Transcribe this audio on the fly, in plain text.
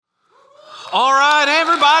All right, hey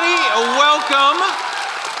everybody, welcome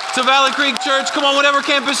to Valley Creek Church. Come on, whatever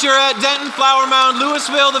campus you're at, Denton, Flower Mound,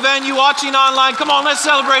 Louisville, the venue, watching online. Come on, let's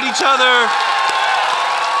celebrate each other.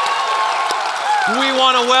 We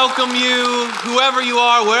want to welcome you, whoever you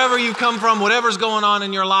are, wherever you come from, whatever's going on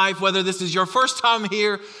in your life, whether this is your first time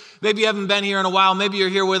here, maybe you haven't been here in a while, maybe you're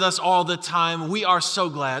here with us all the time. We are so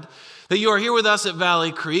glad that you are here with us at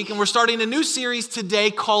Valley Creek, and we're starting a new series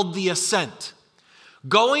today called The Ascent.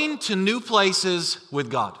 Going to new places with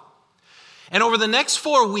God. And over the next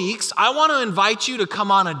 4 weeks, I want to invite you to come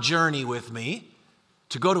on a journey with me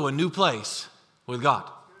to go to a new place with God.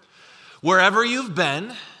 Wherever you've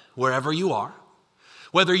been, wherever you are,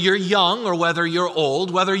 whether you're young or whether you're old,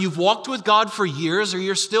 whether you've walked with God for years or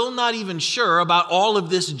you're still not even sure about all of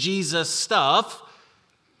this Jesus stuff,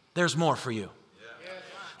 there's more for you.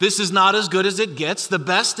 This is not as good as it gets. The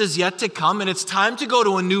best is yet to come, and it's time to go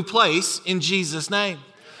to a new place in Jesus' name.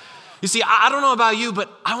 You see, I don't know about you,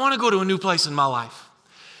 but I want to go to a new place in my life.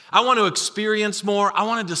 I want to experience more. I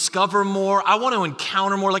want to discover more. I want to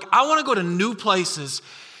encounter more. I want to go to new places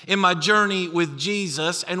in my journey with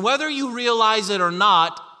Jesus, and whether you realize it or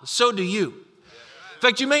not, so do you. In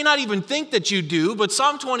fact, you may not even think that you do, but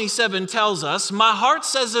Psalm 27 tells us, "My heart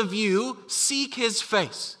says of you, seek his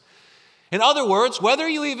face." In other words, whether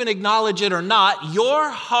you even acknowledge it or not,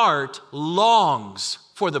 your heart longs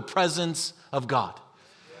for the presence of God.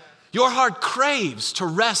 Your heart craves to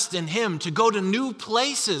rest in him, to go to new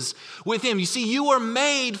places with him. You see, you were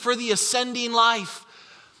made for the ascending life.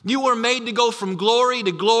 You were made to go from glory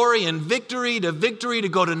to glory and victory to victory, to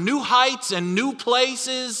go to new heights and new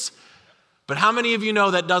places. But how many of you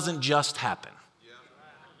know that doesn't just happen?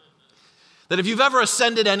 That if you've ever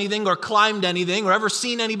ascended anything or climbed anything or ever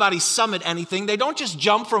seen anybody summit anything, they don't just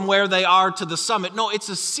jump from where they are to the summit. No, it's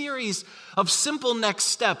a series of simple next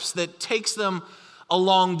steps that takes them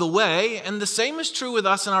along the way. And the same is true with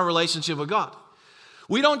us in our relationship with God.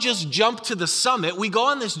 We don't just jump to the summit. We go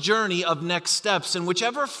on this journey of next steps. And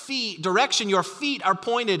whichever direction your feet are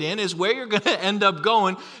pointed in is where you're going to end up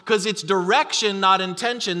going, because it's direction, not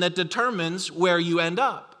intention, that determines where you end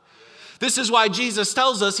up. This is why Jesus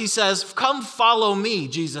tells us, he says, "Come follow me,"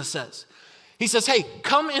 Jesus says. He says, "Hey,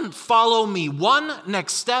 come and follow me one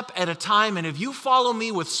next step at a time. And if you follow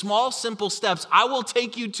me with small, simple steps, I will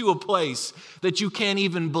take you to a place that you can't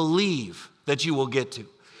even believe that you will get to."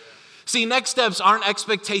 See, next steps aren't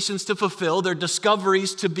expectations to fulfill. They're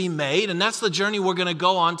discoveries to be made. And that's the journey we're going to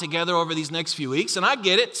go on together over these next few weeks. And I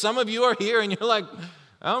get it. Some of you are here and you're like,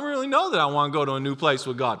 I don't really know that I want to go to a new place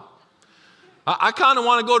with God. I kind of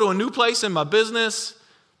want to go to a new place in my business,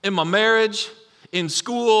 in my marriage, in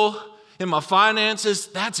school, in my finances.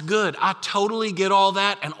 That's good. I totally get all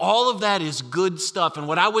that. And all of that is good stuff. And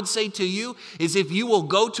what I would say to you is, if you will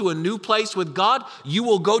go to a new place with God, you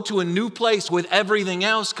will go to a new place with everything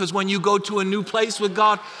else. Because when you go to a new place with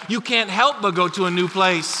God, you can't help but go to a new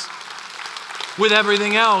place with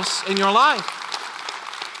everything else in your life.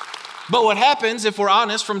 But what happens, if we're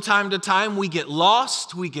honest, from time to time, we get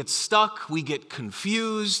lost, we get stuck, we get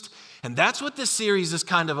confused. And that's what this series is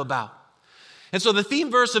kind of about. And so the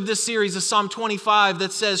theme verse of this series is Psalm 25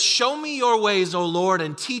 that says, "Show me your ways, O Lord,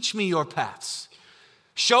 and teach me your paths."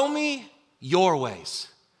 Show me your ways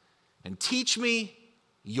and teach me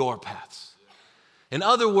your paths. In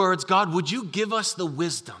other words, God, would you give us the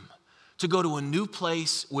wisdom to go to a new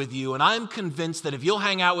place with you? And I'm convinced that if you'll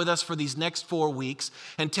hang out with us for these next 4 weeks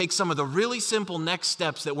and take some of the really simple next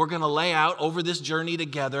steps that we're going to lay out over this journey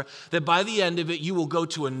together, that by the end of it, you will go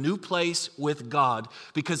to a new place with God,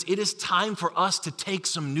 because it is time for us to take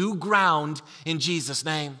some new ground in Jesus'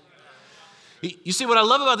 name. You see, what I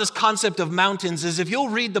love about this concept of mountains is, if you'll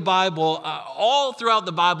read the Bible, all throughout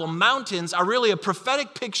the Bible, mountains are really a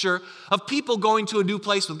prophetic picture of people going to a new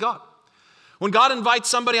place with God. When God invites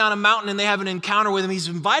somebody on a mountain and they have an encounter with him, he's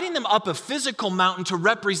inviting them up a physical mountain to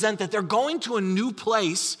represent that they're going to a new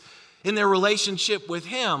place in their relationship with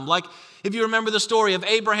him. Like, if you remember the story of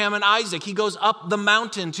Abraham and Isaac, he goes up the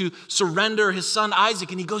mountain to surrender his son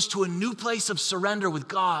Isaac, and he goes to a new place of surrender with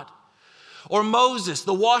God. Or Moses,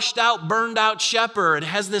 the washed out, burned out shepherd,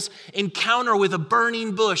 has this encounter with a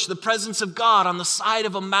burning bush, the presence of God on the side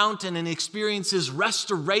of a mountain, and experiences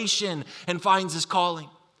restoration and finds his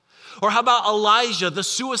calling. Or how about Elijah, the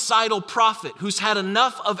suicidal prophet who's had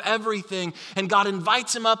enough of everything, and God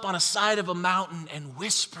invites him up on a side of a mountain and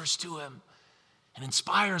whispers to him and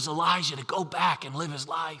inspires Elijah to go back and live his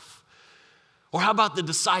life. Or how about the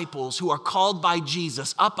disciples who are called by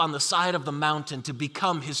Jesus up on the side of the mountain to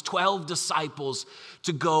become his 12 disciples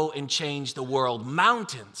to go and change the world?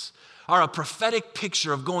 Mountains are a prophetic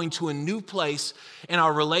picture of going to a new place in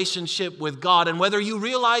our relationship with God. And whether you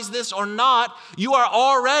realize this or not, you are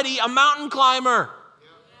already a mountain climber.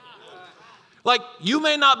 Like, you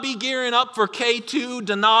may not be gearing up for K2,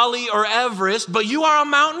 Denali, or Everest, but you are a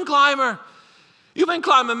mountain climber. You've been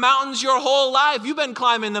climbing mountains your whole life. You've been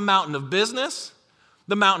climbing the mountain of business,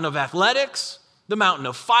 the mountain of athletics, the mountain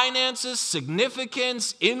of finances,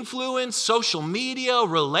 significance, influence, social media,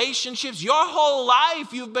 relationships. Your whole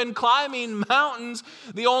life you've been climbing mountains.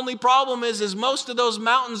 The only problem is most of those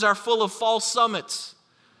mountains are full of false summits.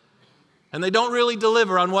 And they don't really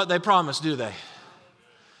deliver on what they promise, do they?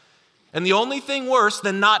 And the only thing worse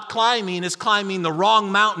than not climbing is climbing the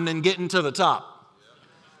wrong mountain and getting to the top.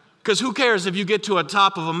 Because who cares if you get to a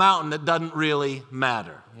top of a mountain that doesn't really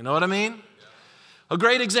matter? You know what I mean? A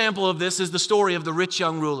great example of this is the story of the rich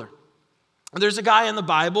young ruler. There's a guy in the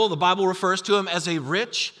Bible refers to him as a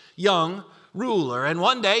rich young ruler. And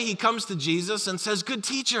one day he comes to Jesus and says, "Good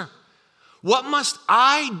teacher, what must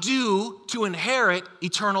I do to inherit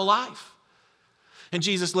eternal life?" And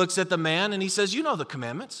Jesus looks at the man and he says, "You know the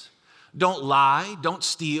commandments. Don't lie, don't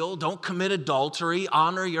steal, don't commit adultery,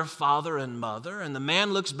 honor your father and mother." And the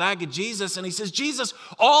man looks back at Jesus and he says, "Jesus,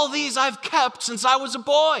 all these I've kept since I was a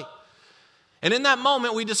boy." And in that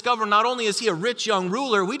moment, we discover not only is he a rich young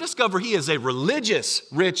ruler, we discover he is a religious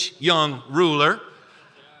rich young ruler.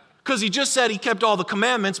 Because he just said he kept all the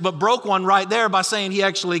commandments, but broke one right there by saying he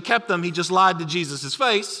actually kept them. He just lied to Jesus'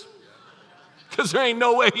 face. Because there ain't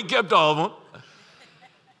no way he kept all of them.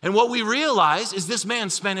 And what we realize is this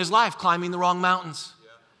man spent his life climbing the wrong mountains.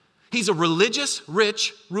 He's a religious,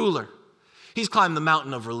 rich ruler. He's climbed the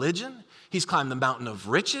mountain of religion. He's climbed the mountain of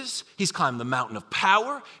riches. He's climbed the mountain of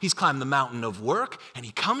power. He's climbed the mountain of work. And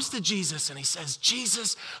he comes to Jesus and he says,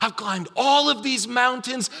 "Jesus, I've climbed all of these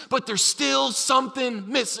mountains, but there's still something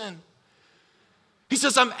missing." He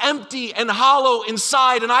says, "I'm empty and hollow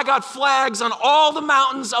inside, and I got flags on all the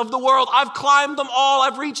mountains of the world. I've climbed them all.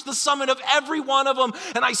 I've reached the summit of every one of them,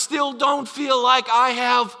 and I still don't feel like I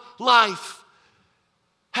have life.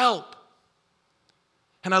 Help."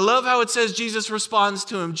 And I love how it says Jesus responds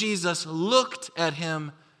to him. Jesus looked at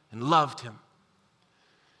him and loved him.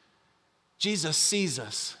 Jesus sees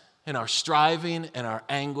us in our striving and our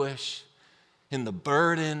anguish, in the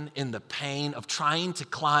burden, in the pain of trying to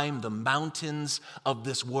climb the mountains of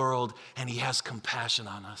this world, and he has compassion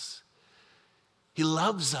on us. He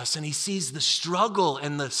loves us, and he sees the struggle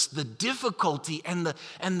and the difficulty and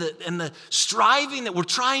the striving that we're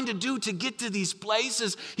trying to do to get to these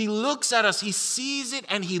places. He looks at us, he sees it,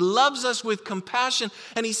 and he loves us with compassion.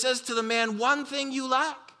 And he says to the man, "One thing you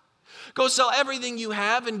lack. Go sell everything you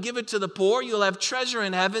have and give it to the poor. You'll have treasure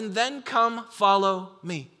in heaven. Then come follow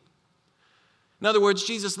me." In other words,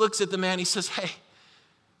 Jesus looks at the man, he says, "Hey,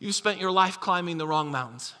 you spent your life climbing the wrong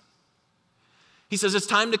mountains." He says, "It's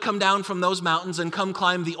time to come down from those mountains and come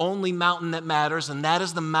climb the only mountain that matters, and that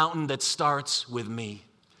is the mountain that starts with me."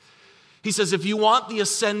 He says, if you want the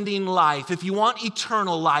ascending life, if you want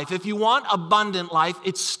eternal life, if you want abundant life,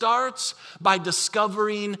 it starts by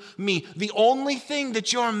discovering me. The only thing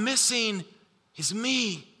that you're missing is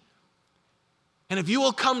me. And if you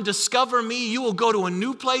will come discover me, you will go to a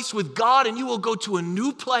new place with God, and you will go to a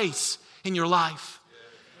new place in your life.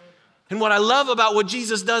 And what I love about what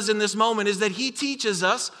Jesus does in this moment is that he teaches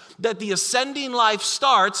us that the ascending life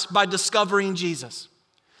starts by discovering Jesus.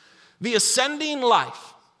 The ascending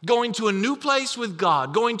life, going to a new place with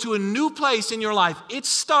God, going to a new place in your life, it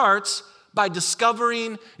starts by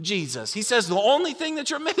discovering Jesus. He says the only thing that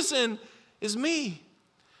you're missing is me.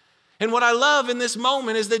 And what I love in this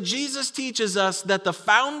moment is that Jesus teaches us that the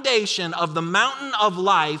foundation of the mountain of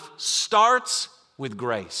life starts with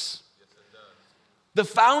grace. The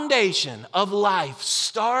foundation of life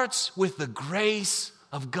starts with the grace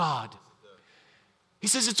of God. He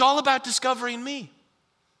says it's all about discovering me.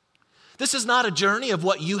 This is not a journey of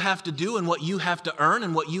what you have to do and what you have to earn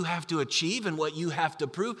and what you have to achieve and what you have to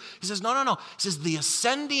prove. He says, no. He says the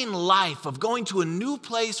ascending life of going to a new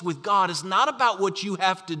place with God is not about what you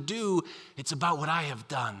have to do. It's about what I have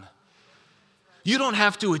done. You don't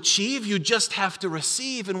have to achieve, you just have to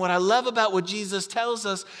receive. And what I love about what Jesus tells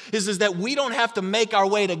us is that we don't have to make our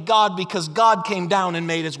way to God because God came down and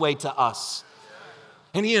made his way to us.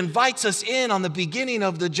 And he invites us in on the beginning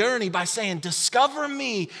of the journey by saying, discover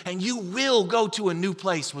me and you will go to a new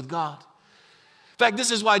place with God. In fact, this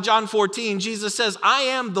is why John 14, Jesus says, I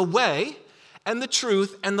am the way and the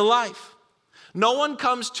truth and the life. No one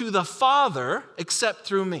comes to the Father except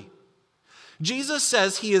through me. Jesus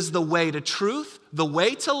says he is the way to truth, the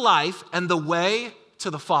way to life, and the way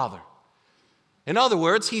to the Father. In other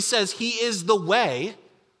words, he says he is the way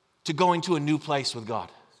to going to a new place with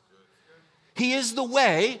God. He is the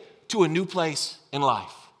way to a new place in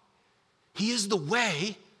life. He is the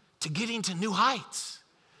way to getting to new heights.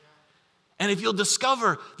 And if you'll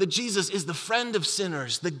discover that Jesus is the friend of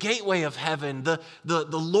sinners, the gateway of heaven, the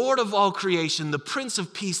Lord of all creation, the Prince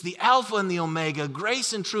of Peace, the Alpha and the Omega,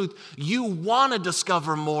 grace and truth, you want to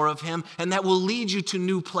discover more of him, and that will lead you to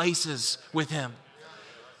new places with him.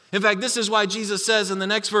 In fact, this is why Jesus says in the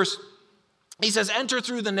next verse, he says, enter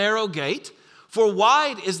through the narrow gate, for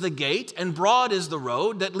wide is the gate and broad is the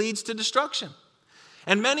road that leads to destruction.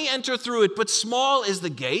 And many enter through it, but small is the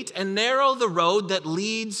gate and narrow the road that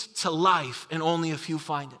leads to life, and only a few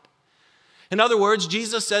find it. In other words,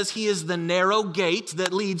 Jesus says he is the narrow gate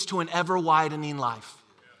that leads to an ever-widening life.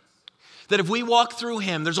 That if we walk through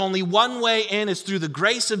him, there's only one way in. It's through the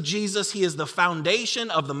grace of Jesus. He is the foundation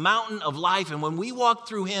of the mountain of life. And when we walk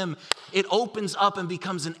through him, it opens up and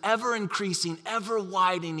becomes an ever-increasing,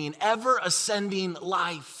 ever-widening, ever-ascending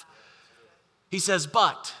life. He says,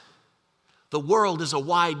 but the world is a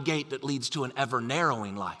wide gate that leads to an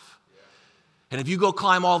ever-narrowing life. And if you go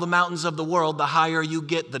climb all the mountains of the world, the higher you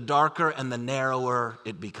get, the darker and the narrower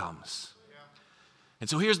it becomes. And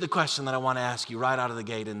so here's the question that I want to ask you right out of the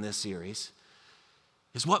gate in this series,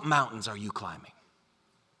 is what mountains are you climbing?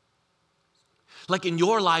 Like in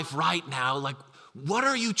your life right now, like what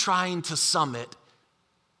are you trying to summit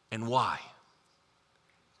and why?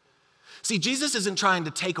 See, Jesus isn't trying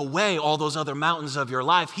to take away all those other mountains of your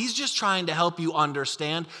life. He's just trying to help you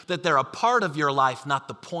understand that they're a part of your life, not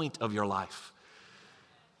the point of your life.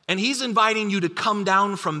 And he's inviting you to come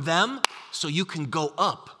down from them so you can go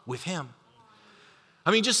up with him.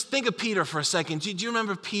 I mean, just think of Peter for a second. Do you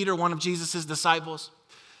remember Peter, one of Jesus' disciples?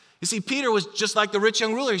 You see, Peter was just like the rich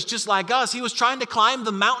young ruler. He's just like us. He was trying to climb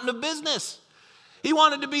the mountain of business. He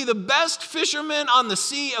wanted to be the best fisherman on the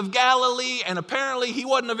Sea of Galilee, and apparently he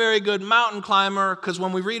wasn't a very good mountain climber, because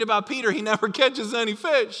when we read about Peter, he never catches any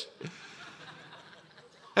fish.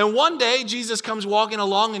 And one day, Jesus comes walking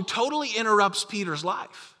along and totally interrupts Peter's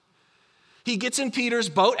life. He gets in Peter's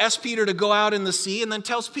boat, asks Peter to go out in the sea, and then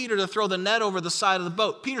tells Peter to throw the net over the side of the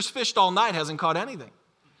boat. Peter's fished all night, hasn't caught anything.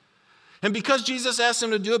 And because Jesus asked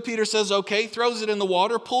him to do it, Peter says, okay, throws it in the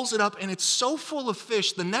water, pulls it up, and it's so full of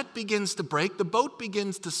fish, the net begins to break, the boat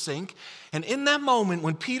begins to sink. And in that moment,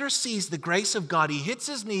 when Peter sees the grace of God, he hits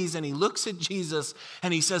his knees and he looks at Jesus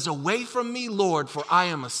and he says, away from me, Lord, for I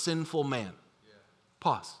am a sinful man. Yeah.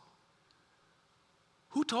 Pause.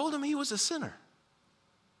 Who told him he was a sinner?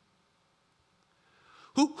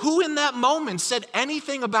 Who in that moment said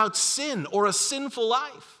anything about sin or a sinful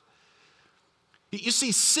life? You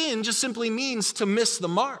see, sin just simply means to miss the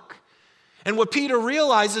mark. And what Peter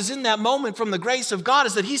realizes in that moment from the grace of God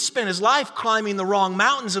is that he spent his life climbing the wrong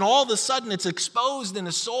mountains, and all of a sudden it's exposed in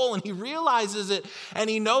his soul, and he realizes it and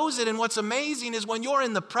he knows it. And what's amazing is when you're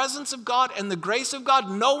in the presence of God and the grace of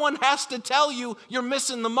God, no one has to tell you you're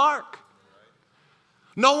missing the mark.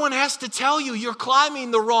 No one has to tell you you're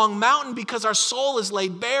climbing the wrong mountain, because our soul is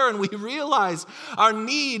laid bare and we realize our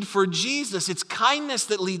need for Jesus. It's kindness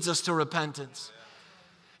that leads us to repentance.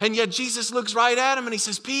 And yet Jesus looks right at him and he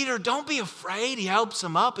says, Peter, don't be afraid. He helps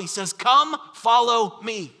him up. He says, come follow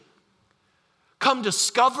me. Come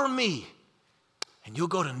discover me. And you'll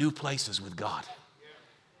go to new places with God.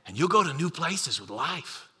 And you'll go to new places with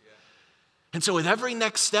life. And so with every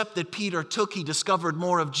next step that Peter took, he discovered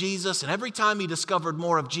more of Jesus. And every time he discovered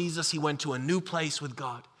more of Jesus, he went to a new place with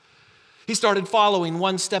God. He started following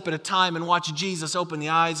one step at a time and watched Jesus open the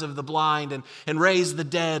eyes of the blind and raise the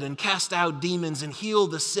dead and cast out demons and heal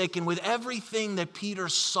the sick. And with everything that Peter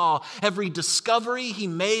saw, every discovery he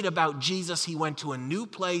made about Jesus, he went to a new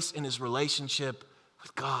place in his relationship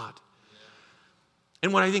with God.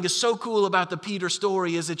 And what I think is so cool about the Peter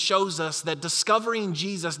story is it shows us that discovering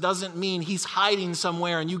Jesus doesn't mean he's hiding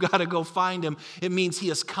somewhere and you got to go find him. It means he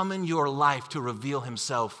has come in your life to reveal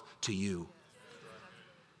himself to you.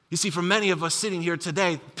 You see, for many of us sitting here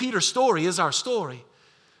today, Peter's story is our story.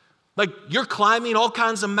 Like, you're climbing all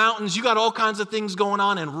kinds of mountains, you got all kinds of things going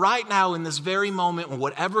on, and right now in this very moment, on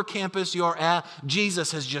whatever campus you're at,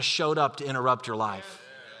 Jesus has just showed up to interrupt your life.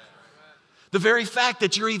 The very fact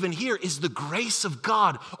that you're even here is the grace of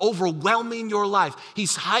God overwhelming your life.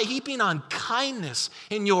 He's heaping on kindness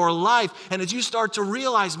in your life. And as you start to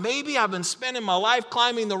realize, maybe I've been spending my life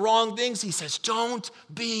climbing the wrong things, he says, don't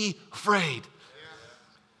be afraid.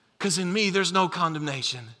 Because in me, there's no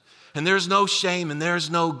condemnation, and there's no shame, and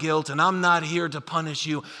there's no guilt, and I'm not here to punish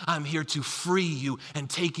you. I'm here to free you and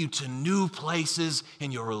take you to new places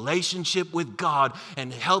in your relationship with God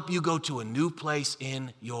and help you go to a new place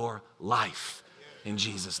in your life in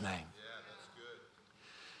Jesus' name.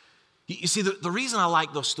 You see, the reason I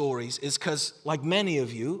like those stories is because, like many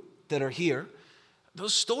of you, that are here,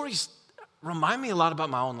 those stories remind me a lot about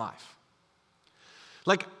my own life.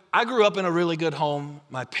 Like, I grew up in a really good home.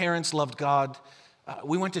 My parents loved God.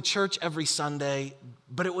 We went to church every Sunday,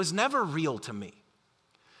 but it was never real to me.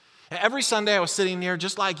 Every Sunday I was sitting here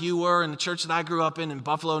just like you were in the church that I grew up in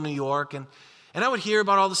Buffalo, New York, and I would hear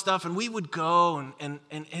about all the stuff, and we would go, and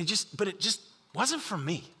it just wasn't for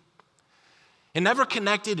me. It never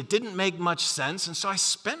connected. It didn't make much sense, and so I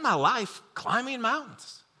spent my life climbing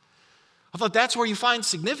mountains. I thought that's where you find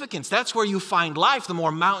significance. That's where you find life. The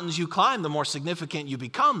more mountains you climb, the more significant you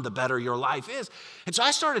become, the better your life is. And so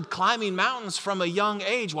I started climbing mountains from a young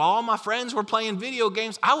age. While all my friends were playing video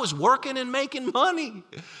games, I was working and making money.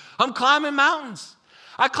 I'm climbing mountains.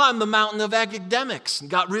 I climbed the mountain of academics and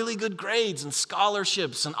got really good grades and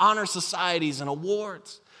scholarships and honor societies and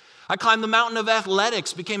awards. I climbed the mountain of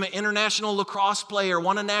athletics, became an international lacrosse player,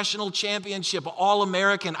 won a national championship,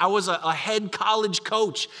 All-American. I was a head college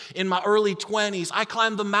coach in my early 20s. I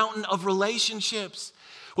climbed the mountain of relationships,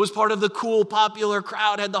 was part of the cool, popular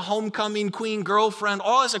crowd, had the homecoming queen girlfriend.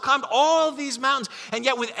 All this, I climbed all of these mountains, and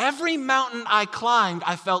yet with every mountain I climbed,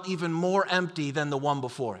 I felt even more empty than the one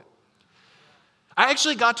before it. I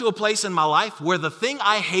actually got to a place in my life where the thing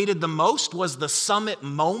I hated the most was the summit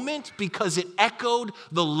moment because it echoed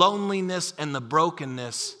the loneliness and the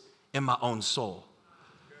brokenness in my own soul.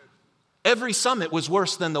 Every summit was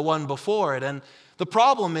worse than the one before it. And the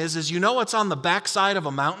problem is you know what's on the backside of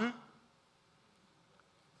a mountain?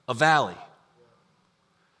 A valley.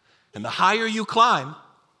 And the higher you climb,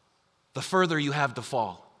 the further you have to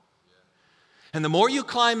fall. And the more you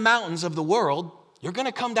climb mountains of the world, you're going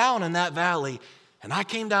to come down in that valley. And I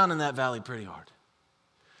came down in that valley pretty hard.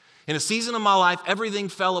 In a season of my life, everything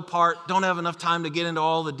fell apart. Don't have enough time to get into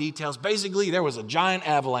all the details. Basically, there was a giant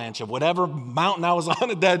avalanche of whatever mountain I was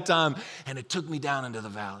on at that time, and it took me down into the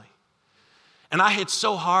valley. And I hit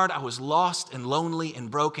so hard, I was lost and lonely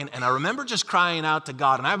and broken. And I remember just crying out to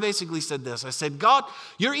God. And I basically said this. I said, God,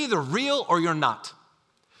 you're either real or you're not.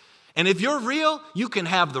 And if you're real, you can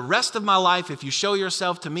have the rest of my life if you show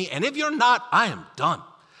yourself to me. And if you're not, I am done.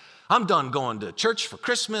 I'm done going to church for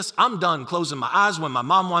Christmas. I'm done closing my eyes when my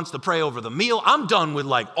mom wants to pray over the meal. I'm done with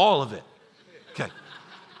like all of it. Okay,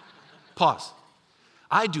 pause.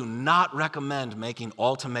 I do not recommend making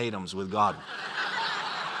ultimatums with God.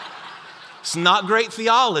 It's not great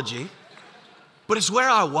theology, but it's where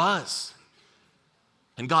I was.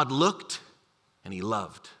 And God looked and he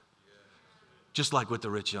loved, just like with the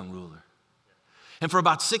rich young ruler. And for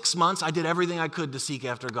about 6 months, I did everything I could to seek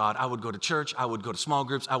after God. I would go to church. I would go to small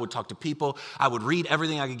groups. I would talk to people. I would read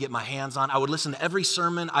everything I could get my hands on. I would listen to every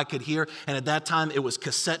sermon I could hear. And at that time, it was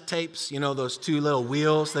cassette tapes. You know, those two little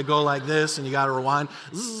wheels that go like this, and you got to rewind.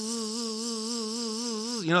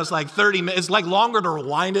 You know, it's like 30 minutes. It's like longer to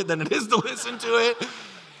rewind it than it is to listen to it.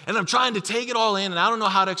 And I'm trying to take it all in, and I don't know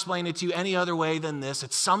how to explain it to you any other way than this.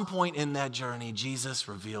 At some point in that journey, Jesus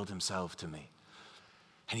revealed himself to me,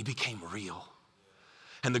 and he became real.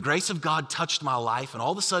 And the grace of God touched my life. And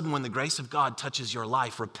all of a sudden, when the grace of God touches your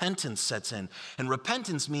life, repentance sets in. And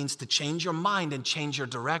repentance means to change your mind and change your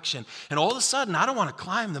direction. And all of a sudden, I don't want to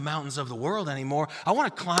climb the mountains of the world anymore. I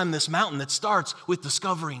want to climb this mountain that starts with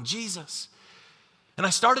discovering Jesus. And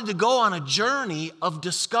I started to go on a journey of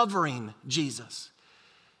discovering Jesus.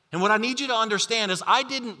 And what I need you to understand is I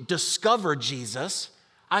didn't discover Jesus.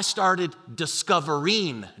 I started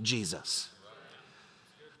discovering Jesus.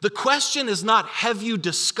 The question is not, have you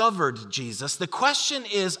discovered Jesus? The question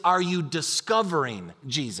is, are you discovering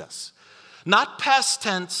Jesus? Not past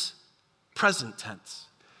tense, present tense.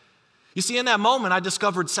 You see, in that moment, I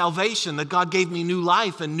discovered salvation, that God gave me new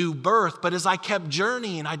life and new birth. But as I kept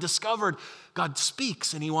journeying, I discovered God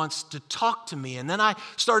speaks and he wants to talk to me. And then I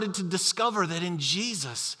started to discover that in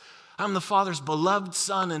Jesus, I'm the Father's beloved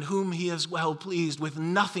Son in whom he is well pleased, with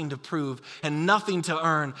nothing to prove and nothing to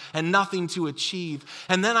earn and nothing to achieve.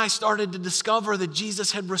 And then I started to discover that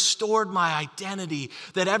Jesus had restored my identity,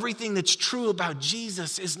 that everything that's true about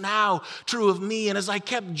Jesus is now true of me. And as I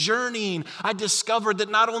kept journeying, I discovered that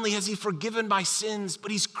not only has he forgiven my sins, but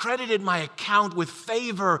he's credited my account with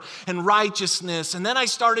favor and righteousness. And then I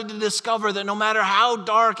started to discover that no matter how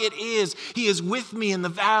dark it is, he is with me in the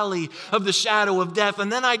valley of the shadow of death.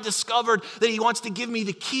 And then I discovered that he wants to give me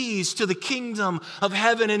the keys to the kingdom of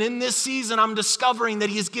heaven. And in this season, I'm discovering that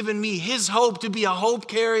he has given me his hope to be a hope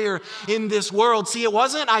carrier in this world. See, it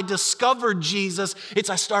wasn't I discovered Jesus. It's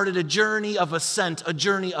I started a journey of ascent, a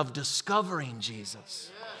journey of discovering Jesus.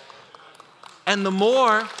 And the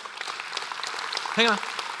more,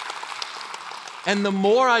 and the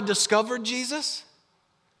more I discovered Jesus,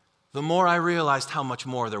 the more I realized how much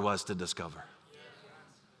more there was to discover.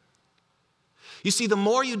 You see, the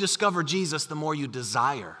more you discover Jesus, the more you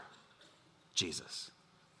desire Jesus.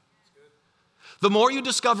 The more you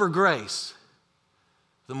discover grace,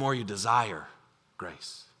 the more you desire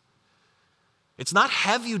grace. It's not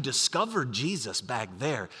have you discovered Jesus back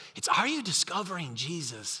there. It's are you discovering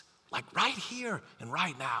Jesus like right here and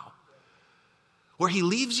right now? Where he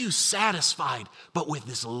leaves you satisfied, but with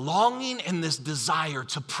this longing and this desire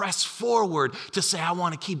to press forward, to say, I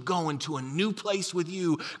want to keep going to a new place with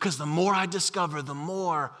you, because the more I discover, the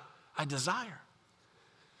more I desire.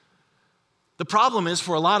 The problem is,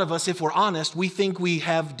 for a lot of us, if we're honest, we think we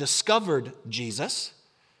have discovered Jesus,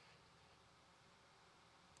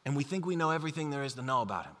 and we think we know everything there is to know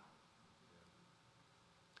about him.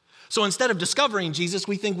 So instead of discovering Jesus,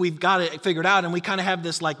 we think we've got it figured out, and we kind of have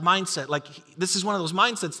this like mindset. Like this is one of those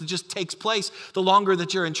mindsets that just takes place the longer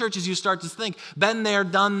that you're in church, as you start to think, been there,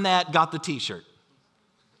 done that, got the t-shirt.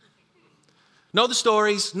 Know the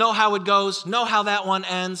stories, know how it goes, know how that one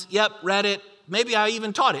ends. Yep, read it. Maybe I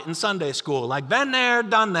even taught it in Sunday school. Like been there,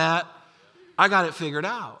 done that. I got it figured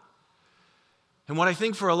out. And what I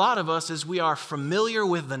think for a lot of us is we are familiar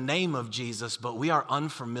with the name of Jesus, but we are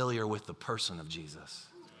unfamiliar with the person of Jesus.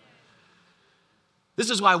 This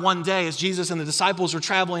is why one day, as Jesus and the disciples were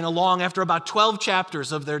traveling along after about 12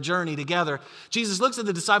 chapters of their journey together, Jesus looks at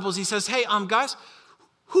the disciples, he says, hey, guys,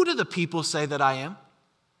 who do the people say that I am?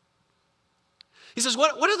 He says,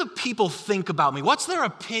 what do the people think about me? What's their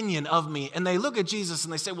opinion of me? And they look at Jesus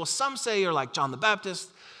and they say, well, some say you're like John the Baptist.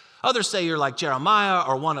 Others say you're like Jeremiah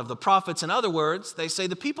or one of the prophets. In other words, they say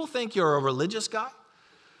the people think you're a religious guy.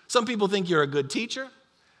 Some people think you're a good teacher.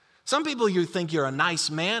 Some people you think you're a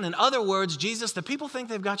nice man. In other words, Jesus, the people think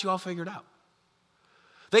they've got you all figured out.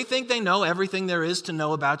 They think they know everything there is to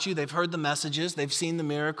know about you. They've heard the messages. They've seen the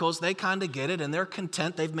miracles. They kind of get it, and they're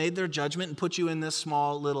content. They've made their judgment and put you in this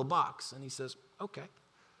small little box. And he says, okay,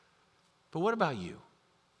 but what about you?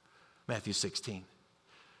 Matthew 16.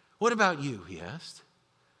 What about you, he asked.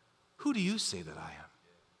 Who do you say that I am?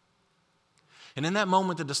 And in that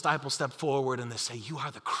moment, the disciples step forward and they say, you are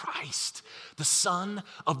the Christ, the Son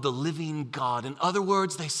of the living God. In other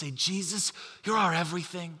words, they say, Jesus, you're our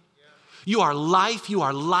everything. You are life, you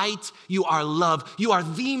are light, you are love. You are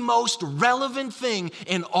the most relevant thing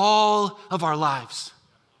in all of our lives.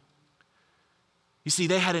 You see,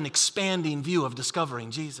 they had an expanding view of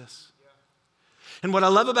discovering Jesus. And what I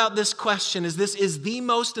love about this question is this is the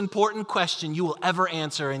most important question you will ever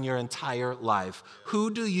answer in your entire life.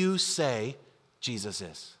 Who do you say Jesus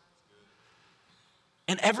is?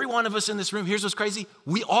 And every one of us in this room, here's what's crazy,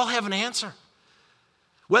 we all have an answer.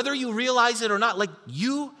 Whether you realize it or not, like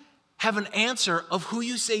you have an answer of who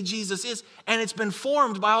you say Jesus is, and it's been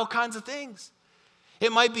formed by all kinds of things.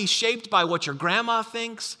 It might be shaped by what your grandma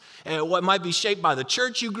thinks, what might be shaped by the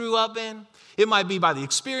church you grew up in. It might be by the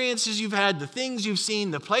experiences you've had, the things you've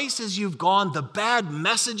seen, the places you've gone, the bad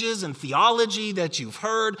messages and theology that you've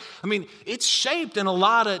heard. I mean, it's shaped in a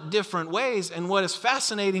lot of different ways. And what is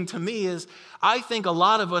fascinating to me is I think a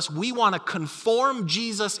lot of us, we want to conform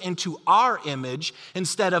Jesus into our image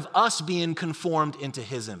instead of us being conformed into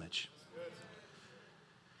his image.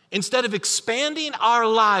 Instead of expanding our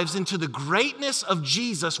lives into the greatness of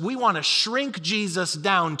Jesus, we want to shrink Jesus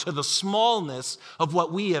down to the smallness of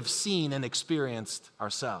what we have seen and experienced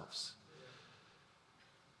ourselves.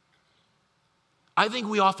 I think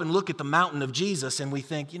we often look at the mountain of Jesus and we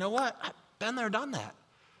think, you know what? I've been there, done that.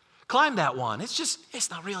 Climbed that one. It's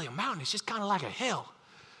not really a mountain. It's just kind of like a hill.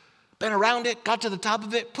 Been around it, got to the top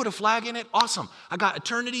of it, put a flag in it. Awesome. I got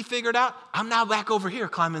eternity figured out. I'm now back over here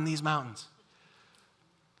climbing these mountains.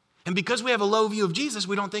 And because we have a low view of Jesus,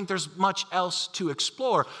 we don't think there's much else to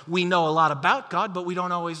explore. We know a lot about God, but we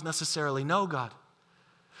don't always necessarily know God.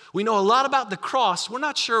 We know a lot about the cross. We're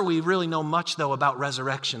not sure we really know much, though, about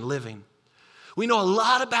resurrection living. We know a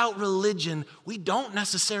lot about religion. We don't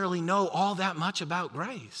necessarily know all that much about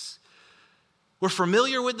grace. We're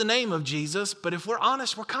familiar with the name of Jesus, but if we're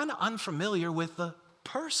honest, we're kind of unfamiliar with the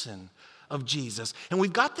person of Jesus. And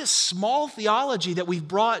we've got this small theology that we've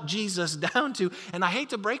brought Jesus down to. And I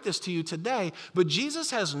hate to break this to you today, but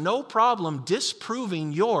Jesus has no problem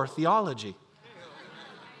disproving your theology.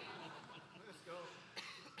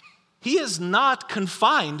 He is not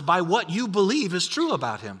confined by what you believe is true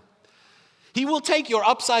about him. He will take your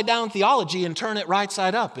upside down theology and turn it right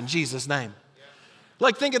side up in Jesus' name.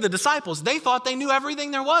 Like, think of the disciples. They thought they knew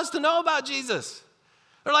everything there was to know about Jesus.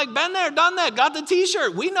 They're like, been there, done that, got the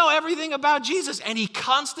t-shirt. We know everything about Jesus. And he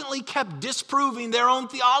constantly kept disproving their own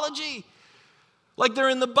theology. Like they're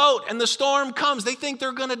in the boat and the storm comes. They think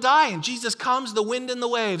they're going to die. And Jesus calms the wind and the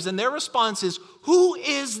waves. And their response is, who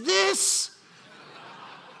is this?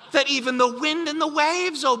 that even the wind and the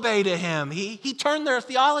waves obey to him. He turned their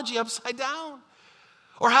theology upside down.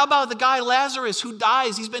 Or how about the guy Lazarus who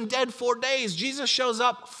dies? He's been dead 4 days. Jesus shows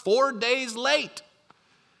up 4 days late.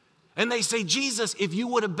 And they say, Jesus, if you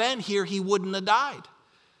would have been here, he wouldn't have died.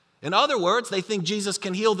 In other words, they think Jesus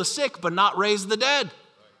can heal the sick but not raise the dead.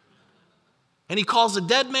 And he calls a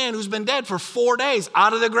dead man who's been dead for 4 days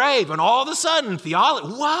out of the grave. And all of a sudden, theology,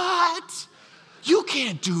 what? You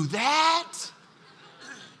can't do that.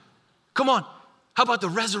 Come on. How about the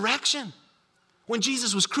resurrection? When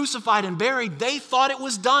Jesus was crucified and buried, they thought it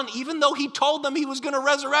was done, even though he told them he was going to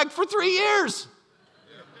resurrect for 3 years.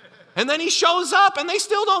 And then he shows up and they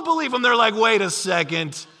still don't believe him. They're like, wait a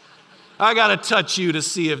second. I got to touch you to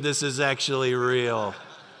see if this is actually real.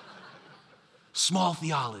 Small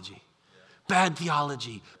theology, bad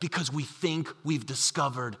theology, because we think we've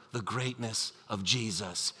discovered the greatness of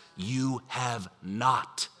Jesus. You have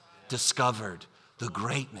not discovered the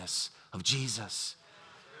greatness of Jesus.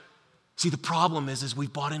 See, the problem is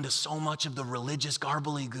we've bought into so much of the religious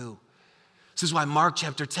garbly-goo. This is why Mark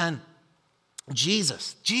chapter 10,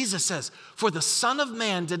 Jesus says, for the Son of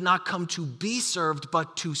Man did not come to be served,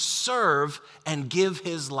 but to serve and give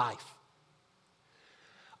his life.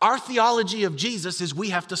 Our theology of Jesus is we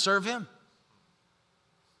have to serve him.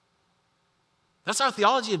 That's our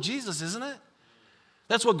theology of Jesus, isn't it?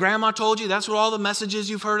 That's what grandma told you. That's what all the messages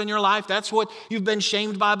you've heard in your life. That's what you've been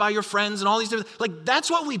shamed by your friends and all these different, like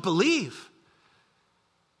that's what we believe.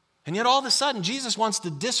 And yet all of a sudden, Jesus wants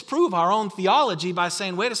to disprove our own theology by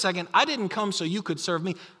saying, wait a second, I didn't come so you could serve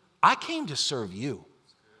me. I came to serve you.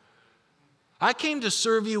 I came to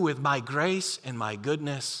serve you with my grace and my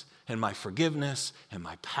goodness and my forgiveness and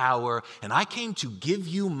my power. And I came to give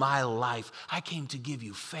you my life. I came to give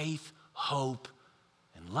you faith, hope,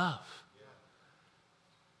 and love.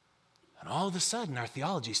 And all of a sudden, our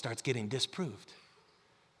theology starts getting disproved.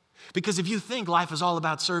 Because if you think life is all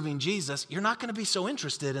about serving Jesus, you're not going to be so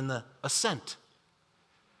interested in the ascent.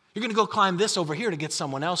 You're going to go climb this over here to get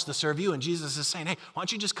someone else to serve you. And Jesus is saying, hey, why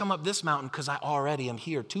don't you just come up this mountain because I already am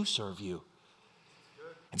here to serve you.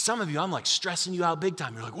 And some of you, I'm like stressing you out big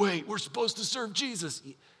time. You're like, wait, we're supposed to serve Jesus.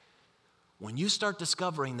 When you start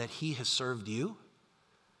discovering that he has served you,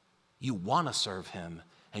 you want to serve him.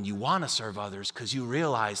 And you want to serve others because you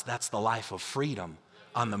realize that's the life of freedom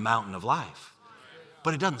on the mountain of life.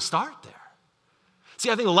 But it doesn't start there. See,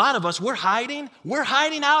 I think a lot of us, we're hiding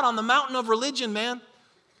out on the mountain of religion, man.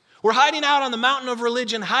 We're hiding out on the mountain of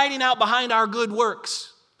religion, hiding out behind our good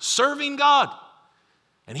works, serving God.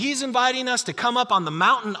 And he's inviting us to come up on the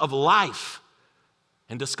mountain of life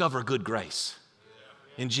and discover good grace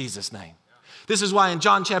in Jesus' name. This is why in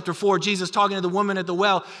John chapter 4, Jesus talking to the woman at the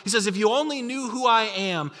well, he says, if you only knew who I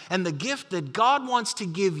am and the gift that God wants to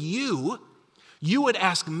give you, you would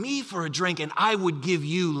ask me for a drink and I would give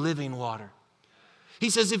you living water.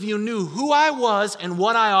 He says, if you knew who I was and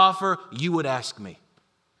what I offer, you would ask me.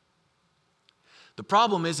 The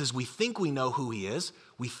problem is we think we know who he is.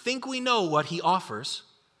 We think we know what he offers,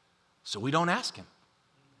 so we don't ask him.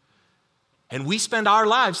 And we spend our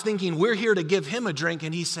lives thinking we're here to give him a drink,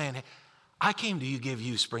 and he's saying, hey, I came to give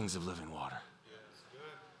you springs of living water.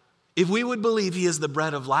 If we would believe he is the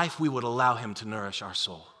bread of life, we would allow him to nourish our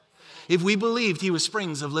soul. If we believed he was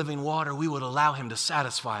springs of living water, we would allow him to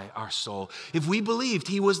satisfy our soul. If we believed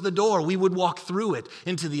he was the door, we would walk through it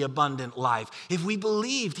into the abundant life. If we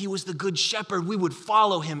believed he was the good shepherd, we would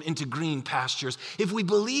follow him into green pastures. If we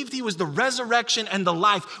believed he was the resurrection and the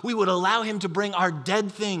life, we would allow him to bring our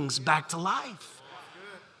dead things back to life.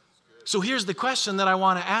 So here's the question that I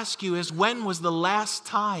want to ask you is, when was the last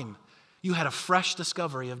time you had a fresh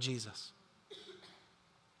discovery of Jesus?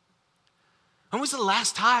 When was the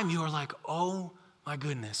last time you were like, oh my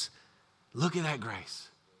goodness, look at that grace.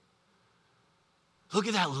 Look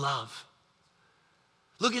at that love.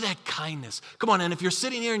 Look at that kindness. Come on, and if you're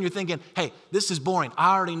sitting here and you're thinking, hey, this is boring,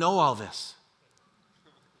 I already know all this,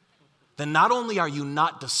 then not only are you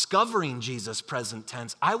not discovering Jesus present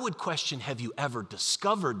tense, I would question, have you ever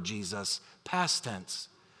discovered Jesus past tense?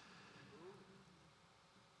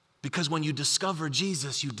 Because when you discover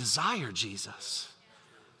Jesus, you desire Jesus.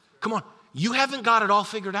 Come on, you haven't got it all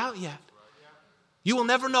figured out yet. You will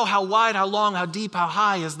never know how wide, how long, how deep, how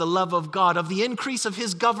high is the love of God. Of the increase of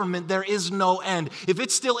his government, there is no end. If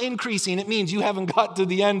it's still increasing, it means you haven't got to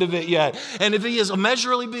the end of it yet. And if he is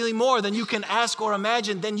immeasurably more than you can ask or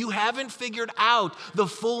imagine, then you haven't figured out the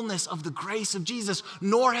fullness of the grace of Jesus,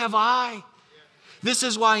 nor have I. This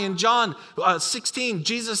is why in John 16,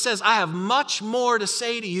 Jesus says, I have much more to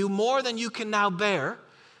say to you, more than you can now bear.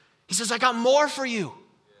 He says, I got more for you.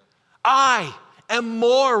 I am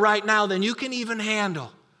more right now than you can even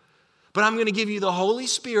handle. But I'm going to give you the Holy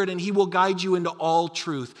Spirit, and he will guide you into all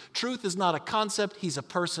truth. Truth is not a concept. He's a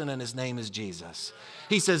person, and his name is Jesus.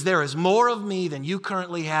 He says, there is more of me than you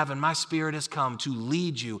currently have, and my Spirit has come to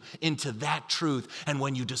lead you into that truth. And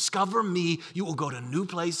when you discover me, you will go to new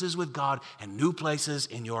places with God and new places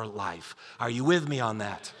in your life. Are you with me on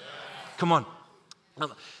that? Come on.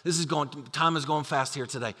 Time is going fast here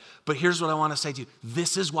today. But here's what I want to say to you.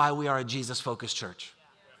 This is why we are a Jesus-focused church.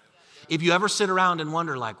 If you ever sit around and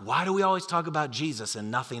wonder, like, why do we always talk about Jesus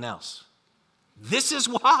and nothing else? This is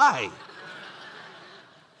why.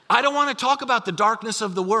 I don't want to talk about the darkness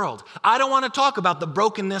of the world. I don't want to talk about the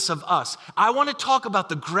brokenness of us. I want to talk about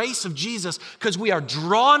the grace of Jesus because we are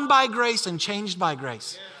drawn by grace and changed by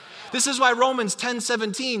grace. This is why Romans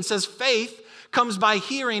 10:17 says faith comes by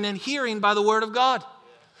hearing and hearing by the word of God.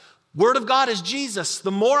 Word of God is Jesus.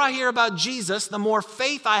 The more I hear about Jesus, the more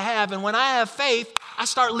faith I have. And when I have faith, I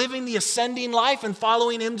start living the ascending life and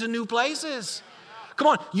following him to new places. Come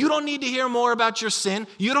on, you don't need to hear more about your sin.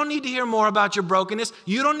 You don't need to hear more about your brokenness.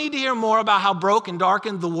 You don't need to hear more about how broken,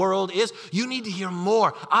 darkened the world is. You need to hear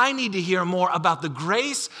more. I need to hear more about the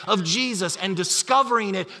grace of Jesus and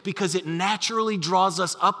discovering it because it naturally draws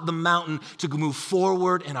us up the mountain to move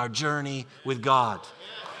forward in our journey with God.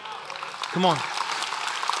 Come on.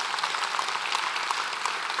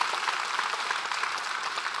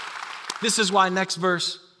 This is why, next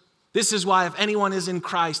verse, this is why if anyone is in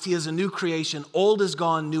Christ, he is a new creation. Old is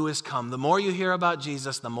gone, new is come. The more you hear about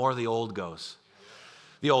Jesus, the more the old goes.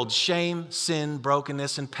 The old shame, sin,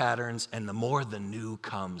 brokenness, and patterns, and the more the new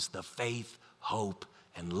comes, the faith, hope,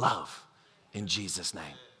 and love in Jesus'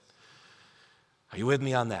 name. Are you with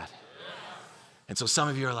me on that? And so some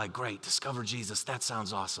of you are like, great, discover Jesus. That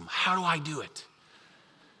sounds awesome. How do I do it?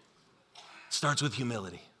 It starts with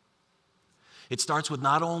humility. It starts with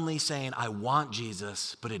not only saying, I want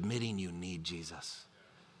Jesus, but admitting you need Jesus.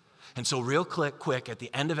 And so real quick, at the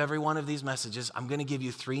end of every one of these messages, I'm going to give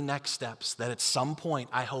you 3 next steps that at some point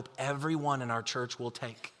I hope everyone in our church will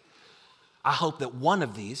take. I hope that one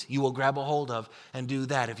of these you will grab a hold of and do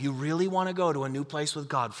that. If you really want to go to a new place with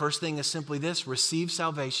God, first thing is simply this: receive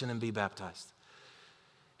salvation and be baptized.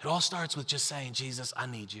 It all starts with just saying, Jesus, I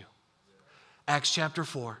need you. Acts chapter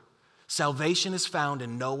 4. Salvation is found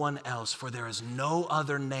in no one else, for there is no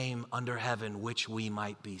other name under heaven which we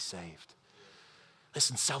might be saved.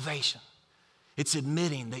 Listen, salvation, it's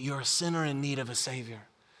admitting that you're a sinner in need of a Savior,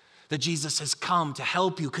 that Jesus has come to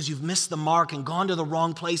help you because you've missed the mark and gone to the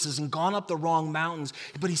wrong places and gone up the wrong mountains,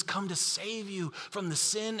 but he's come to save you from the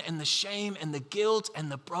sin and the shame and the guilt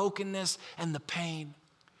and the brokenness and the pain.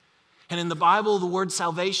 And in the Bible, the word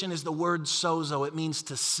salvation is the word sozo. It means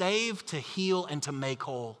to save, to heal, and to make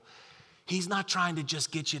whole. He's not trying to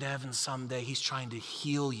just get you to heaven someday. He's trying to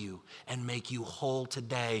heal you and make you whole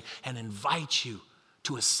today and invite you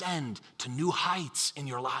to ascend to new heights in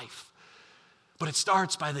your life. But it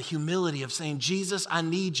starts by the humility of saying, Jesus, I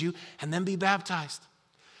need you, and then be baptized.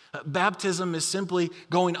 Baptism is simply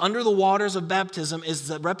going under the waters of baptism,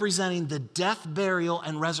 is representing the death, burial,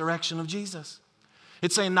 and resurrection of Jesus.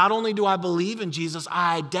 It's saying not only do I believe in Jesus,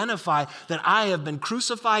 I identify that I have been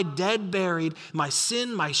crucified, dead, buried. My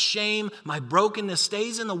sin, my shame, my brokenness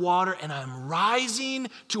stays in the water, and I'm rising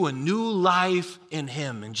to a new life in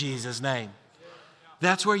him in Jesus' name.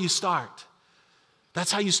 That's where you start.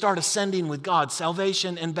 That's how you start ascending with God,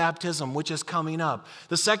 salvation and baptism, which is coming up.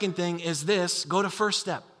 The second thing is this: go to first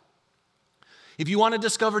step. If you want to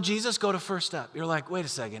discover Jesus, go to first step. You're like, wait a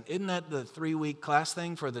second, isn't that the 3-week class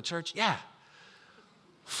thing for the church? Yeah.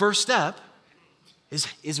 First step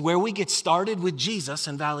is where we get started with Jesus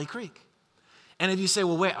in Valley Creek. And if you say,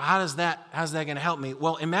 well, wait, how's that going to help me?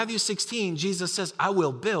 Well, in Matthew 16, Jesus says, I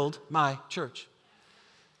will build my church.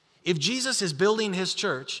 If Jesus is building his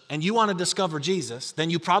church and you want to discover Jesus,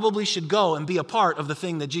 then you probably should go and be a part of the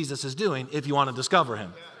thing that Jesus is doing if you want to discover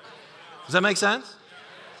him. Does that make sense?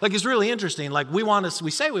 Like, it's really interesting. Like, we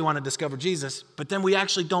say we want to discover Jesus, but then we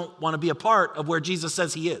actually don't want to be a part of where Jesus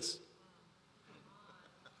says he is.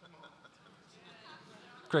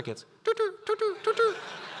 Crickets.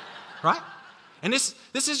 Right? And this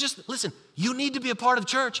is just, listen, you need to be a part of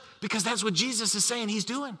church because that's what Jesus is saying he's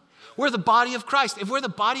doing. We're the body of Christ. If we're the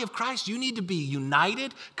body of Christ, you need to be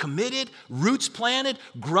united, committed, roots planted,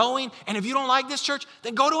 growing. And if you don't like this church,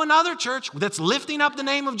 then go to another church that's lifting up the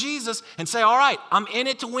name of Jesus and say, all right, I'm in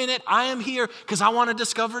it to win it. I am here because I want to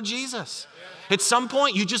discover Jesus. At some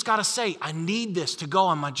point, you just got to say, I need this to go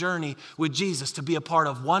on my journey with Jesus, to be a part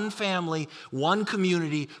of one family, one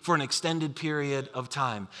community for an extended period of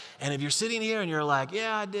time. And if you're sitting here and you're like,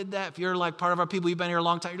 yeah, I did that. If you're like part of our people, you've been here a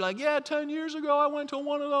long time, you're like, yeah, 10 years ago, I went to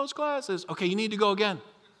one of those classes. Okay, you need to go again.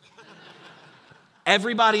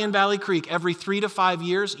 Everybody in Valley Creek, every 3 to 5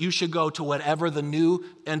 years, you should go to whatever the new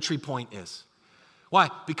entry point is. Why?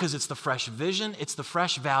 Because it's the fresh vision, it's the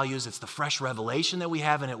fresh values, it's the fresh revelation that we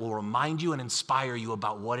have, and it will remind you and inspire you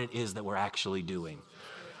about what it is that we're actually doing.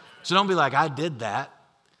 So don't be like, I did that.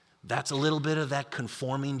 That's a little bit of that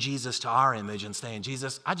conforming Jesus to our image and saying,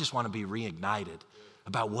 Jesus, I just want to be reignited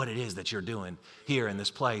about what it is that you're doing here in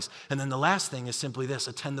this place. And then the last thing is simply this: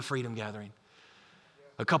 attend the Freedom Gathering.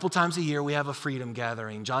 A couple times a year we have a Freedom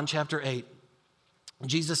Gathering. John chapter 8,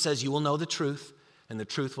 Jesus says, you will know the truth, and the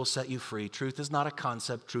truth will set you free. Truth is not a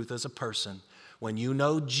concept, truth is a person. When you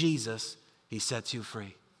know Jesus, he sets you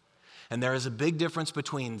free. And there is a big difference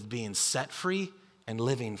between being set free and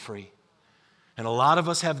living free. And a lot of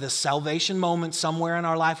us have this salvation moment somewhere in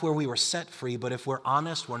our life where we were set free, but if we're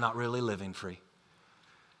honest, we're not really living free.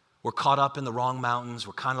 We're caught up in the wrong mountains,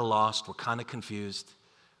 we're kind of lost, we're kind of confused,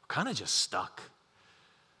 we're kind of just stuck.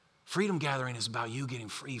 Freedom Gathering is about you getting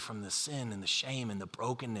free from the sin and the shame and the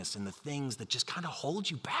brokenness and the things that just kind of hold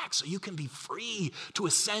you back so you can be free to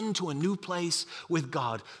ascend to a new place with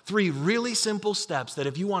God. 3 really simple steps that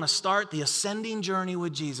if you want to start the ascending journey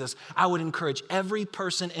with Jesus, I would encourage every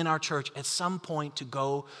person in our church at some point to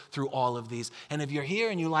go through all of these. And if you're here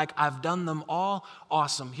and you're like, I've done them all,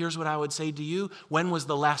 awesome. Here's what I would say to you. When was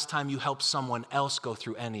the last time you helped someone else go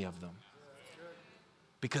through any of them?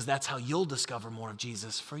 Because that's how you'll discover more of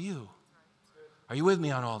Jesus for you. Are you with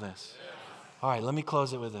me on all this? All right, let me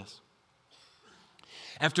close it with this.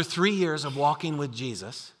 After 3 years of walking with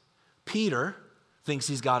Jesus, Peter thinks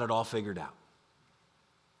he's got it all figured out.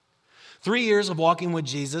 3 years of walking with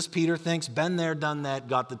Jesus, Peter thinks, been there, done that,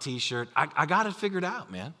 got the t-shirt. I got it figured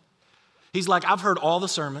out, man. He's like, I've heard all the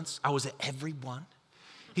sermons. I was at every one.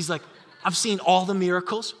 He's like, I've seen all the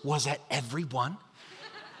miracles. Was at every one.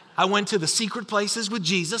 I went to the secret places with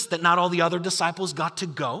Jesus that not all the other disciples got to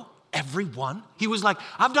go. Everyone. He was like,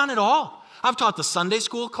 I've done it all. I've taught the Sunday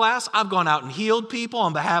school class. I've gone out and healed people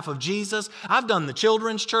on behalf of Jesus. I've done the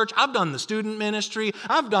children's church. I've done the student ministry.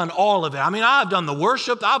 I've done all of it. I mean, I've done the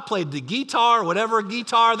worship. I've played the guitar, whatever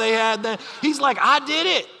guitar they had then. He's like, I did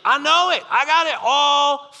it. I know it. I got it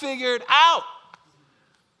all figured out.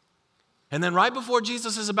 And then right before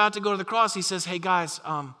Jesus is about to go to the cross, he says, hey guys,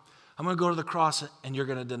 I'm going to go to the cross and you're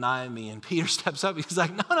going to deny me. And Peter steps up. He's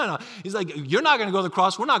like, no. He's like, you're not going to go to the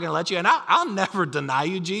cross. We're not going to let you. And I'll never deny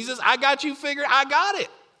you, Jesus. I got you figured. I got it.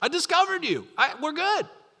 I discovered you. We're good.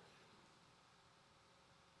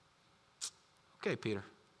 Okay, Peter.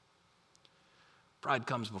 Pride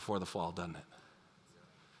comes before the fall, doesn't it?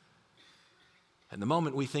 And the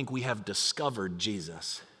moment we think we have discovered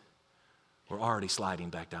Jesus, we're already sliding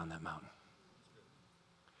back down that mountain.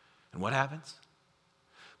 And what happens?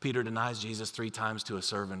 Peter denies Jesus 3 times to a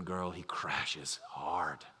servant girl. He crashes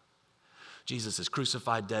hard. Jesus is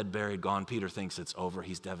crucified, dead, buried, gone. Peter thinks it's over.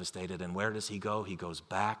 He's devastated. And where does he go? He goes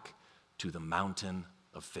back to the mountain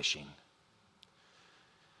of fishing.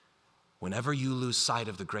 Whenever you lose sight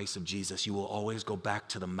of the grace of Jesus, you will always go back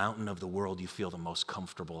to the mountain of the world you feel the most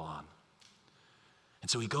comfortable on. And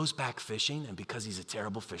so he goes back fishing, and because he's a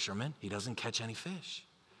terrible fisherman, he doesn't catch any fish.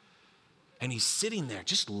 And he's sitting there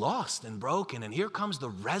just lost and broken. And here comes the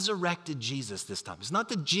resurrected Jesus this time. It's not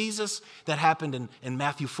the Jesus that happened in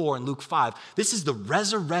Matthew 4 and Luke 5. This is the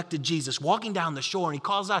resurrected Jesus walking down the shore. And he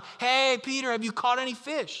calls out, hey, Peter, have you caught any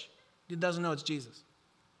fish? He doesn't know it's Jesus.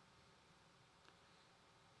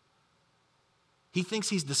 He thinks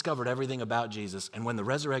he's discovered everything about Jesus. And when the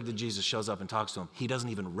resurrected Jesus shows up and talks to him, he doesn't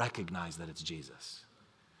even recognize that it's Jesus.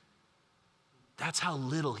 That's how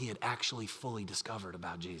little he had actually fully discovered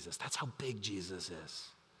about Jesus. That's how big Jesus is.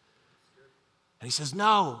 And he says,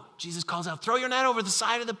 no. Jesus calls out, throw your net over the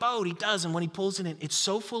side of the boat. He does, and when he pulls it in, it's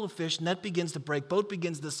so full of fish, net begins to break, boat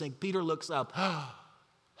begins to sink. Peter looks up,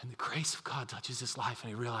 and the grace of God touches his life, and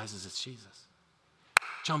he realizes it's Jesus.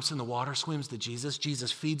 Jumps in the water, swims to Jesus.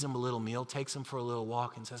 Jesus feeds him a little meal, takes him for a little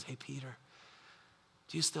walk, and says, hey, Peter,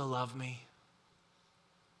 do you still love me?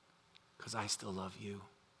 Because I still love you.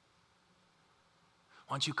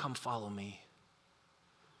 Why don't you come follow me?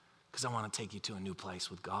 Because I want to take you to a new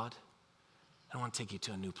place with God. I want to take you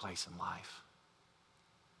to a new place in life.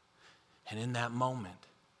 And in that moment,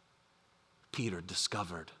 Peter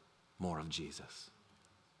discovered more of Jesus.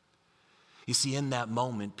 You see, in that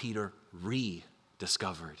moment, Peter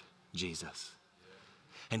rediscovered Jesus.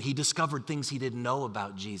 And he discovered things he didn't know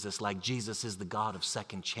about Jesus, like Jesus is the God of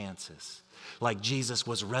second chances. Like Jesus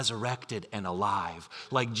was resurrected and alive.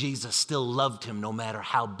 Like Jesus still loved him no matter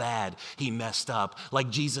how bad he messed up. Like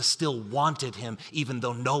Jesus still wanted him even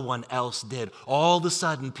though no one else did. All of a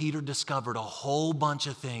sudden, Peter discovered a whole bunch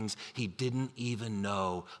of things he didn't even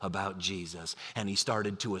know about Jesus. And he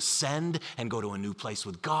started to ascend and go to a new place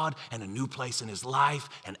with God and a new place in his life,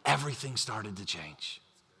 and everything started to change.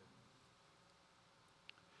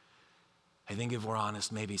 I think if we're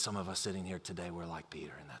honest, maybe some of us sitting here today, we're like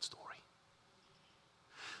Peter in that story.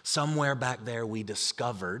 Somewhere back there, we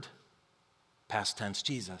discovered, past tense,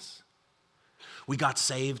 Jesus. We got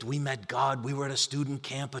saved, we met God, we were at a student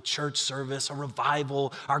camp, a church service, a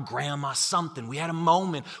revival, our grandma, something. We had a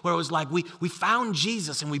moment where it was like we found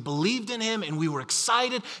Jesus and we believed in him and we were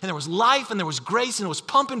excited and there was life and there was grace and it was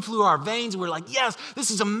pumping through our veins. And we were like, yes,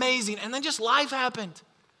 this is amazing. And then just life happened.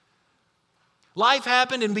 Life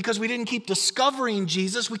happened, and because we didn't keep discovering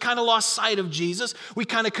Jesus, we kind of lost sight of Jesus. We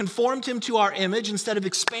kind of conformed him to our image. Instead of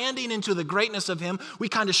expanding into the greatness of him, we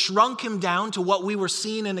kind of shrunk him down to what we were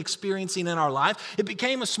seeing and experiencing in our life. It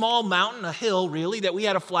became a small mountain, a hill really, that we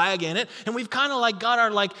had a flag in it, and we've kind of like got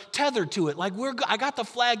our tethered to it. Like I got the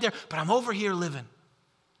flag there, but I'm over here living.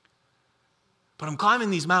 But I'm climbing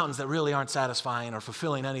these mountains that really aren't satisfying or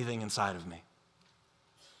fulfilling anything inside of me.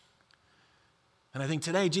 And I think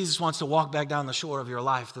today Jesus wants to walk back down the shore of your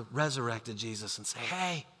life, the resurrected Jesus, and say,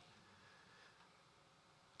 hey,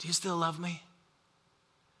 do you still love me?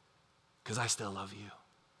 Because I still love you.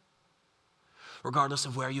 Regardless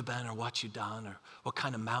of where you've been or what you've done or what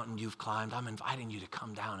kind of mountain you've climbed, I'm inviting you to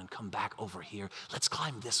come down and come back over here. Let's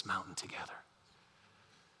climb this mountain together.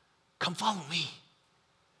 Come follow me,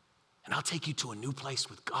 and I'll take you to a new place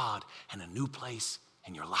with God and a new place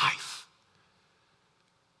in your life.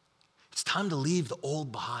 It's time to leave the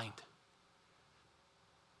old behind.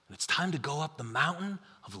 And it's time to go up the mountain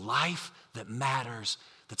of life that matters.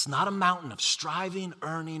 That's not a mountain of striving,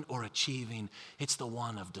 earning, or achieving. It's the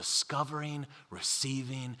one of discovering,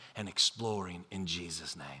 receiving, and exploring in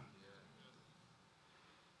Jesus' name.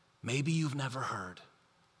 Maybe you've never heard.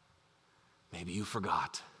 Maybe you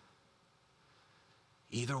forgot.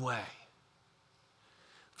 Either way,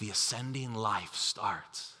 the ascending life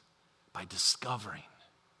starts by discovering,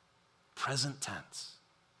 present tense,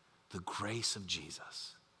 the grace of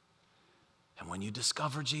Jesus. And when you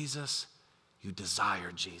discover Jesus, you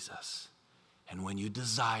desire Jesus. And when you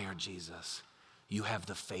desire Jesus, you have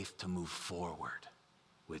the faith to move forward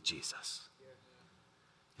with Jesus.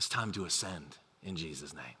 It's time to ascend in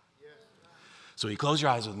Jesus' name. So you close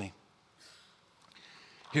your eyes with me.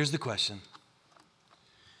 Here's the question.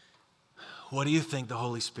 What do you think the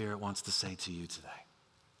Holy Spirit wants to say to you today?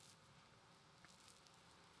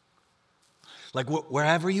 Like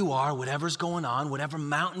wherever you are, whatever's going on, whatever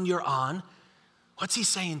mountain you're on, what's he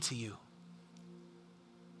saying to you?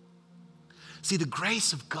 See, the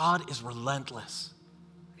grace of God is relentless,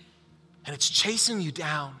 and it's chasing you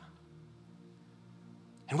down.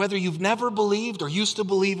 And whether you've never believed or used to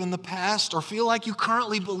believe in the past or feel like you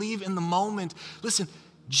currently believe in the moment, listen,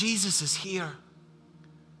 Jesus is here.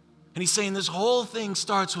 And he's saying this whole thing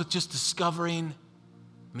starts with just discovering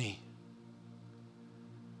me.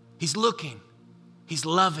 He's looking. He's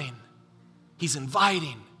loving, he's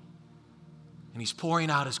inviting, and he's pouring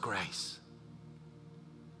out his grace.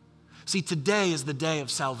 See, today is the day of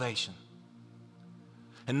salvation.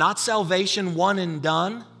 And not salvation one and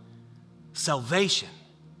done, salvation.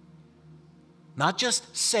 Not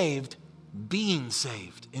just saved, being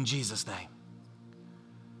saved in Jesus' name.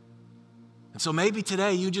 And so maybe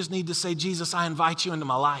today you just need to say, Jesus, I invite you into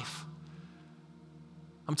my life.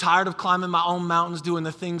 I'm tired of climbing my own mountains, doing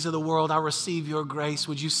the things of the world. I receive your grace.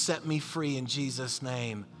 Would you set me free in Jesus'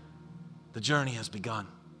 name? The journey has begun.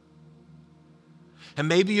 And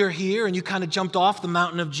maybe you're here and you kind of jumped off the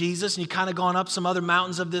mountain of Jesus and you kind of gone up some other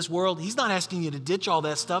mountains of this world. He's not asking you to ditch all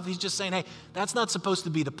that stuff. He's just saying, hey, that's not supposed to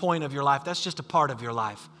be the point of your life. That's just a part of your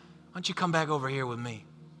life. Why don't you come back over here with me?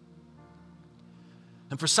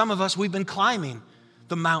 And for some of us, we've been climbing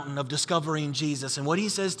the mountain of discovering Jesus. And what he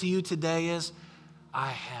says to you today is,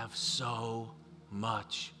 I have so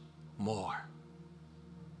much more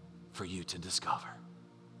for you to discover.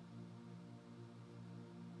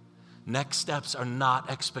 Next steps are not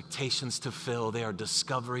expectations to fill. They are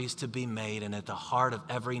discoveries to be made. And at the heart of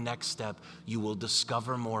every next step, you will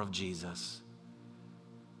discover more of Jesus.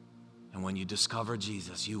 And when you discover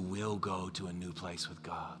Jesus, you will go to a new place with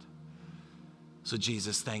God. So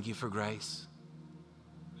Jesus, thank you for grace.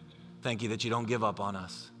 Thank you that you don't give up on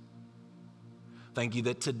us. Thank you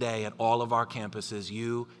that today at all of our campuses,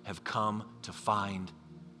 you have come to find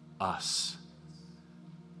us.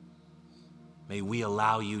 May we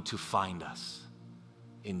allow you to find us.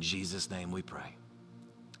 In Jesus' name we pray.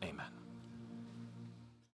 Amen.